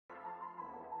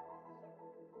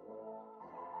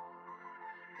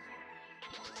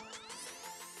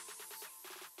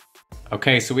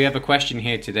Okay, so we have a question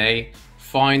here today.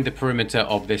 Find the perimeter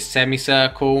of this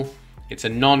semicircle. It's a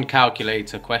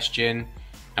non-calculator question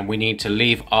and we need to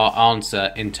leave our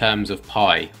answer in terms of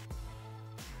pi.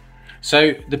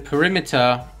 So the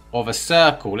perimeter of a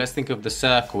circle, let's think of the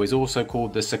circle, is also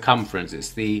called the circumference.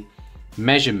 It's the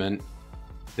measurement,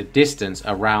 the distance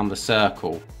around the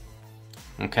circle.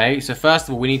 Okay, so first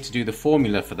of all we need to do the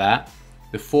formula for that.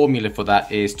 The formula for that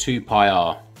is 2 pi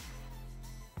r.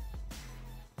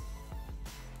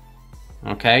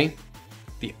 Okay,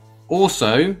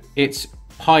 also it's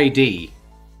pi d.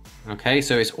 Okay,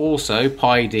 so it's also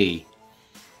pi d.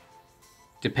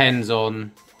 Depends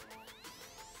on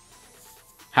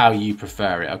how you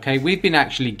prefer it. Okay, we've been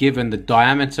actually given the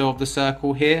diameter of the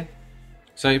circle here,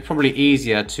 so it's probably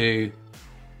easier to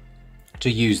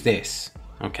use this.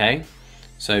 Okay,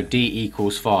 so d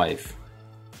equals 5.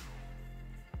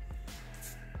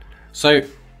 So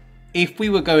if we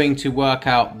were going to work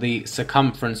out the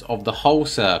circumference of the whole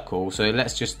circle, so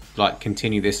let's just like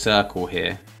continue this circle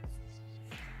here.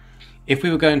 If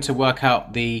we were going to work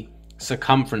out the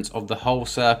circumference of the whole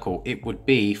circle, it would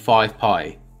be 5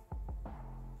 pi.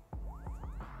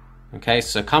 Okay,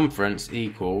 circumference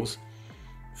equals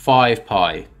 5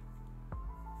 pi.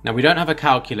 Now we don't have a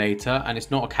calculator and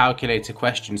it's not a calculator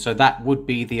question, so that would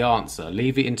be the answer.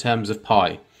 Leave it in terms of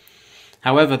pi.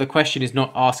 However, the question is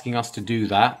not asking us to do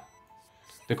that.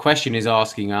 The question is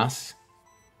asking us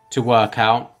to work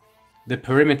out the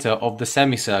perimeter of the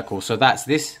semicircle. So that's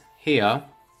this here,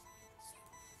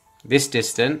 this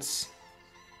distance,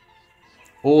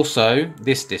 also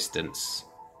this distance.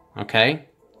 Okay?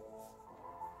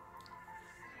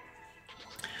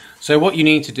 So what you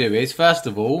need to do is, first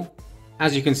of all,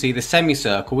 as you can see, the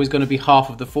semicircle is going to be half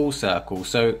of the full circle.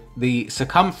 So the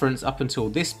circumference up until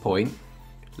this point,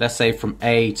 let's say from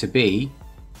A to B,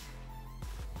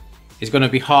 is going to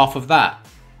be half of that.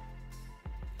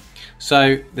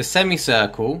 So the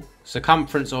semicircle,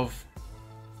 circumference of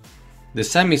the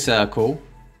semicircle,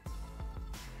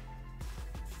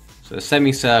 so the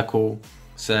semicircle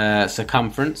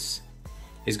circumference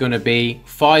is going to be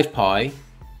 5 pi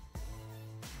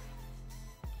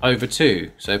over 2.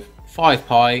 So 5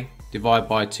 pi divided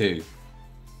by 2.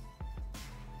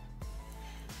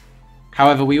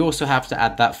 However, we also have to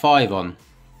add that 5 on.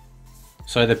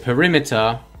 So the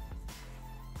perimeter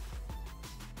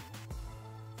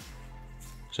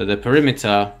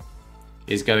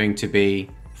is going to be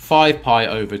 5 pi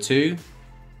over 2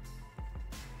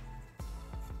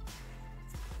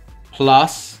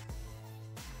 plus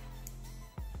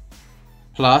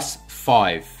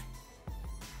 5.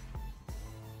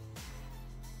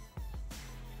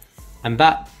 And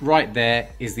that right there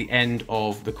is the end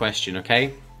of the question,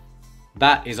 okay?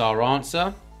 That is our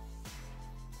answer.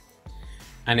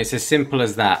 And it's as simple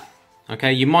as that.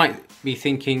 Okay, you might be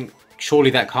thinking, surely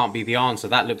that can't be the answer.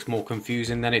 That looks more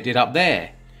confusing than it did up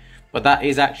there. But that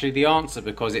is actually the answer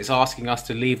because it's asking us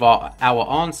to leave our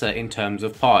answer in terms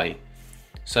of pi.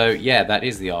 So yeah, that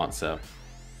is the answer.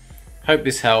 Hope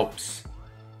this helps.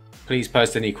 Please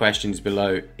post any questions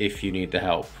below if you need the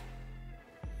help.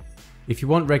 If you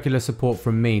want regular support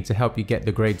from me to help you get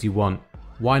the grades you want,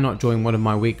 why not join one of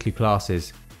my weekly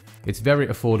classes? It's very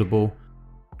affordable.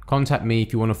 Contact me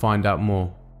if you want to find out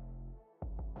more.